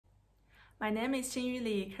My name is Xinyu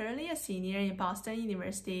Li, currently a senior in Boston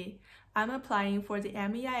University. I'm applying for the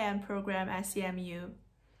MEIM program at CMU.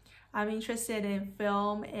 I'm interested in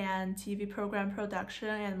film and TV program production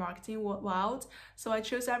and marketing worldwide, so I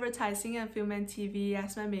chose advertising and film and TV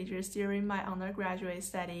as my majors during my undergraduate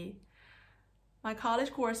study. My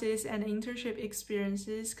college courses and internship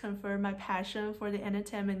experiences confirmed my passion for the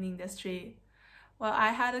entertainment industry. While I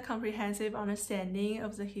had a comprehensive understanding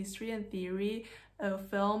of the history and theory of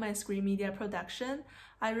film and screen media production,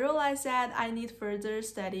 I realized that I need further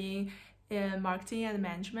studying in marketing and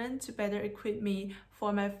management to better equip me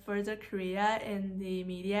for my further career in the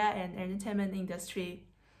media and entertainment industry.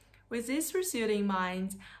 With this pursuit in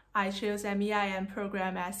mind, I chose MEIM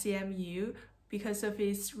program at CMU because of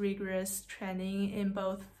its rigorous training in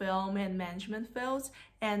both film and management fields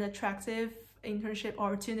and attractive internship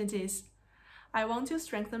opportunities. I want to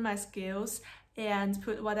strengthen my skills and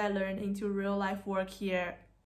put what I learned into real-life work here.